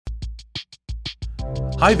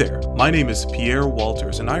Hi there, my name is Pierre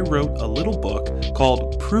Walters, and I wrote a little book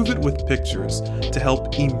called Prove It with Pictures to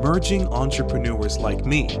help emerging entrepreneurs like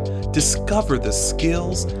me discover the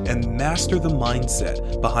skills and master the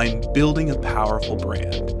mindset behind building a powerful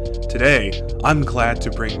brand. Today, I'm glad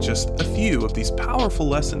to bring just a few of these powerful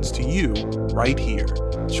lessons to you right here.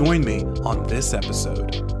 Join me on this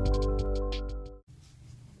episode.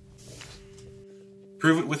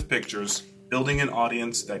 Prove It with Pictures, Building an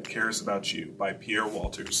Audience That Cares About You by Pierre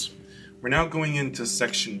Walters. We're now going into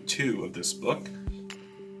section 2 of this book,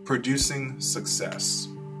 Producing Success.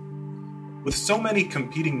 With so many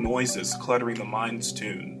competing noises cluttering the mind's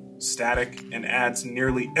tune, static and ads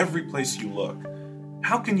nearly every place you look,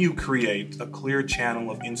 how can you create a clear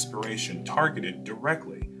channel of inspiration targeted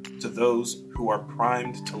directly to those who are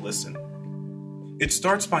primed to listen? It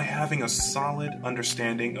starts by having a solid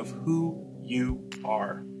understanding of who you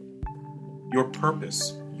are, your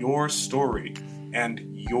purpose, your story, and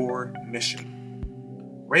your mission.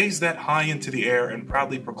 Raise that high into the air and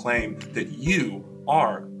proudly proclaim that you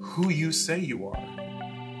are who you say you are,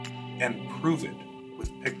 and prove it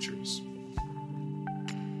with pictures.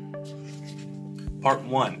 Part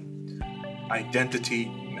 1. Identity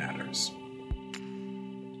matters.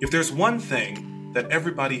 If there's one thing that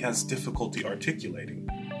everybody has difficulty articulating,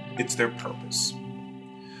 it's their purpose.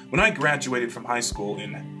 When I graduated from high school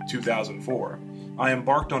in 2004, I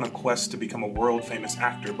embarked on a quest to become a world-famous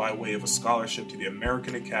actor by way of a scholarship to the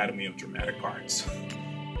American Academy of Dramatic Arts.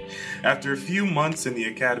 After a few months in the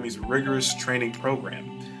Academy's rigorous training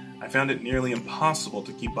program, I found it nearly impossible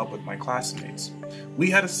to keep up with my classmates. We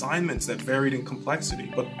had assignments that varied in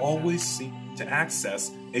complexity, but always seemed to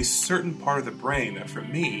access a certain part of the brain that for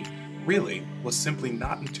me, really, was simply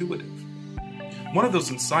not intuitive. One of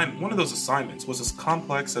those assignments was as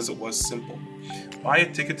complex as it was simple. Buy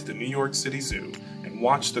a ticket to the New York City Zoo and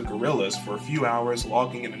watch the gorillas for a few hours,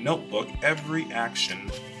 logging in a notebook every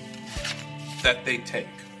action that they take,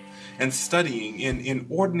 and studying in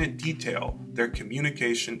inordinate detail their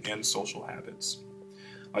communication and social habits.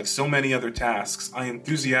 Like so many other tasks, I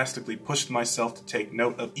enthusiastically pushed myself to take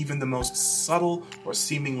note of even the most subtle or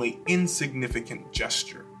seemingly insignificant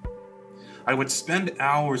gesture. I would spend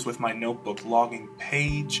hours with my notebook logging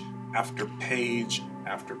page after page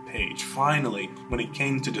after page. Finally, when it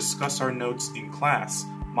came to discuss our notes in class,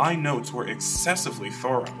 my notes were excessively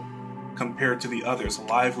thorough compared to the others'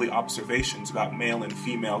 lively observations about male and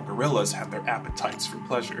female gorillas have their appetites for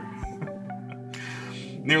pleasure.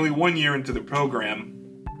 Nearly 1 year into the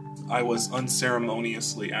program, I was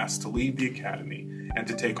unceremoniously asked to leave the academy and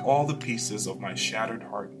to take all the pieces of my shattered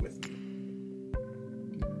heart with me.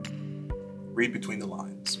 Read between the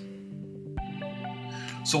lines.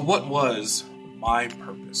 So what was my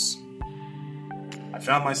purpose? I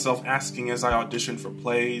found myself asking as I auditioned for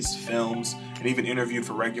plays, films, and even interviewed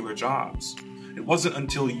for regular jobs. It wasn't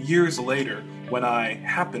until years later, when I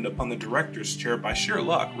happened upon the director's chair by sheer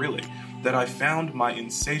luck, really, that I found my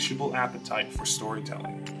insatiable appetite for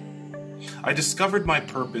storytelling. I discovered my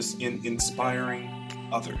purpose in inspiring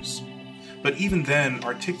others. But even then,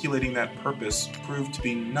 articulating that purpose proved to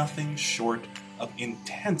be nothing short of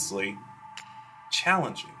intensely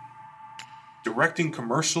challenging. Directing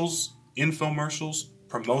commercials, infomercials,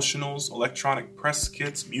 promotionals, electronic press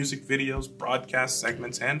kits, music videos, broadcast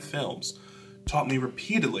segments, and films taught me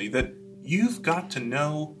repeatedly that you've got to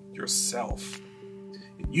know yourself.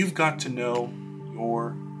 You've got to know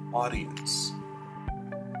your audience.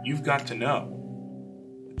 You've got to know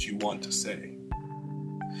what you want to say.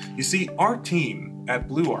 You see, our team at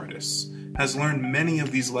Blue Artists has learned many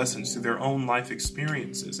of these lessons through their own life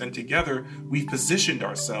experiences, and together we've positioned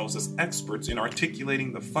ourselves as experts in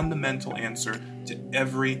articulating the fundamental answer to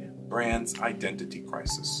every brand's identity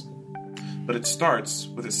crisis. But it starts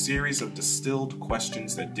with a series of distilled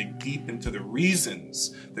questions that dig deep into the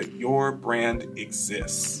reasons that your brand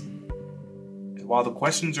exists. And while the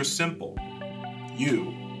questions are simple,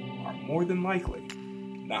 you are more than likely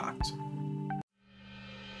not.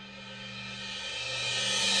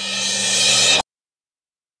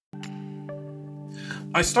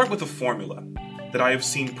 I start with a formula that I have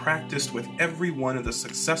seen practiced with every one of the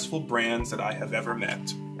successful brands that I have ever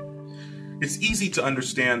met. It's easy to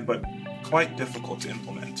understand, but quite difficult to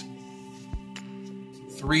implement.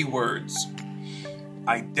 3 words: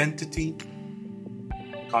 identity,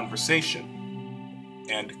 conversation,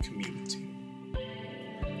 and community.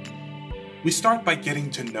 We start by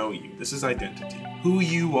getting to know you. This is identity. Who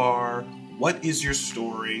you are, what is your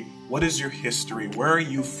story, what is your history, where are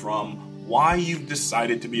you from, why you've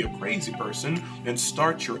decided to be a crazy person and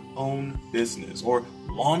start your own business or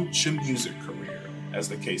launch a music career, as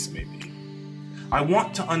the case may be. I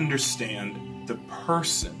want to understand the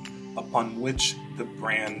person upon which the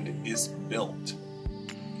brand is built.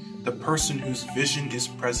 The person whose vision is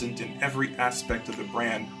present in every aspect of the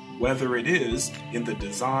brand, whether it is in the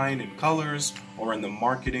design and colors or in the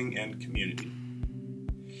marketing and community.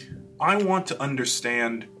 I want to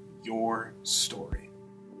understand your story,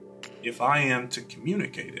 if I am to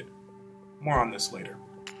communicate it. More on this later.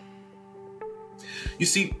 You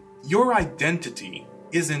see, your identity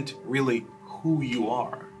isn't really who you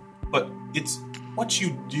are, but it's what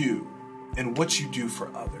you do and what you do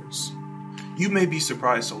for others. You may be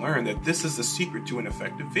surprised to learn that this is the secret to an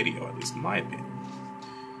effective video, at least in my opinion.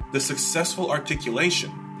 The successful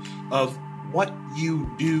articulation of what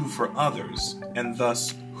you do for others and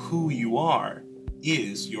thus who you are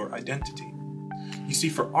is your identity. You see,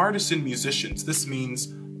 for artists and musicians, this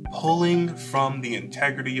means pulling from the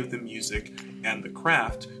integrity of the music and the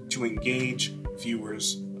craft to engage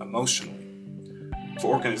viewers emotionally.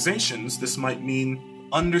 For organizations, this might mean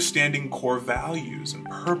understanding core values and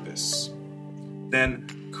purpose,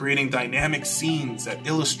 then creating dynamic scenes that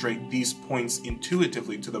illustrate these points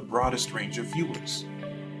intuitively to the broadest range of viewers.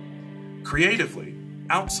 Creatively,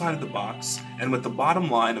 outside of the box, and with the bottom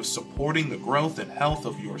line of supporting the growth and health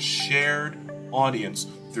of your shared audience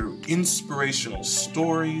through inspirational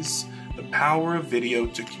stories, the power of video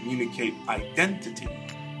to communicate identity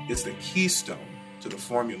is the keystone to the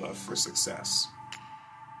formula for success.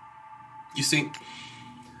 You see,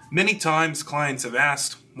 many times clients have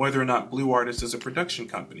asked whether or not Blue Artist is a production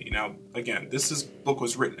company. Now, again, this book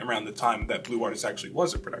was written around the time that Blue Artist actually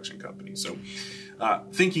was a production company. So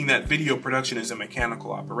thinking that video production is a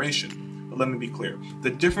mechanical operation. But let me be clear.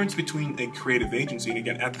 The difference between a creative agency, and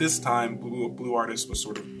again, at this time, Blue Artist was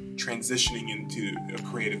sort of transitioning into a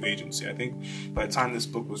creative agency. I think by the time this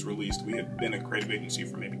book was released, we had been a creative agency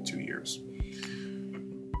for maybe 2 years.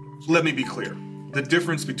 Let me be clear. The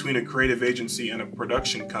difference between a creative agency and a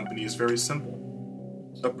production company is very simple.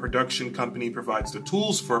 A production company provides the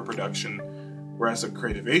tools for a production, whereas a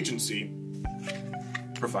creative agency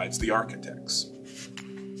provides the architects.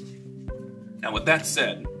 Now, with that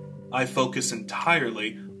said, I focus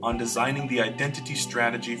entirely on designing the identity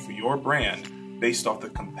strategy for your brand based off the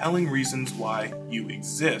compelling reasons why you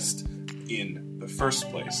exist in the first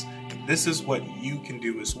place. And this is what you can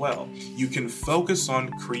do as well. You can focus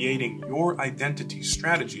on creating your identity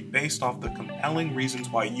strategy based off the compelling reasons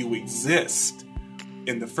why you exist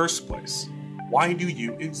in the first place. Why do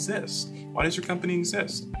you exist? Why does your company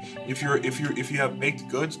exist? If you have baked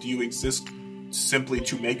goods, do you exist simply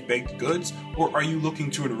to make baked goods, or are you looking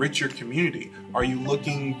to enrich your community? Are you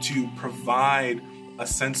looking to provide a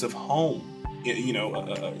sense of home,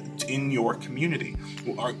 in your community?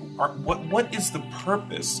 What is the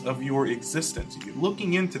purpose of your existence?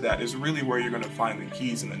 Looking into that is really where you're going to find the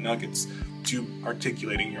keys and the nuggets to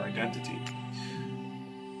articulating your identity.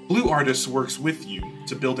 Blue Artist works with you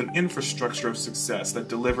to build an infrastructure of success that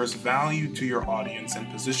delivers value to your audience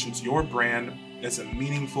and positions your brand as a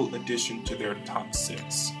meaningful addition to their top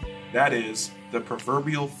 6. That is, the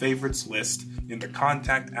proverbial favorites list in the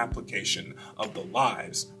contact application of the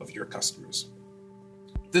lives of your customers.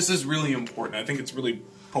 This is really important. I think it's really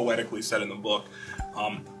poetically said in the book,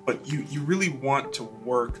 but you really want to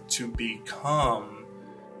work to become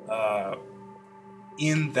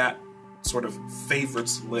in that sort of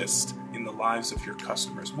favorites list in the lives of your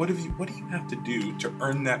customers. What do you have to do to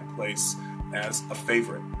earn that place as a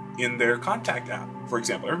favorite in their contact app? For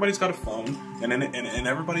example, everybody's got a phone, and in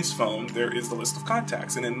everybody's phone there is the list of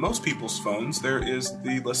contacts, and in most people's phones there is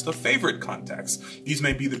the list of favorite contacts. These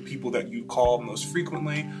may be the people that you call most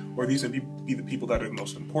frequently, or these may be the people that are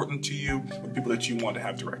most important to you, or people that you want to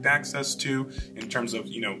have direct access to in terms of,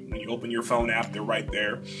 when you open your phone app, they're right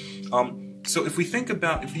there. So if we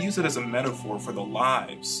use it as a metaphor for the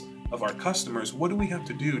lives of our customers, what do we have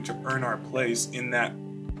to do to earn our place in that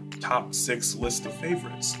top 6 list of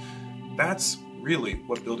favorites? That's really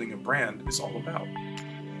what building a brand is all about.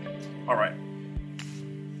 All right.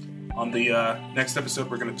 On the next episode,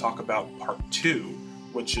 we're going to talk about part 2,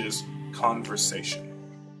 which is conversation.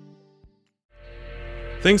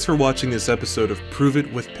 Thanks for watching this episode of Prove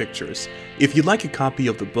It with Pictures. If you'd like a copy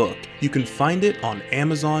of the book, you can find it on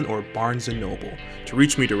Amazon or Barnes & Noble. To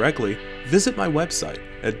reach me directly, visit my website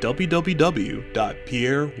at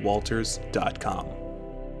www.pierrewalters.com.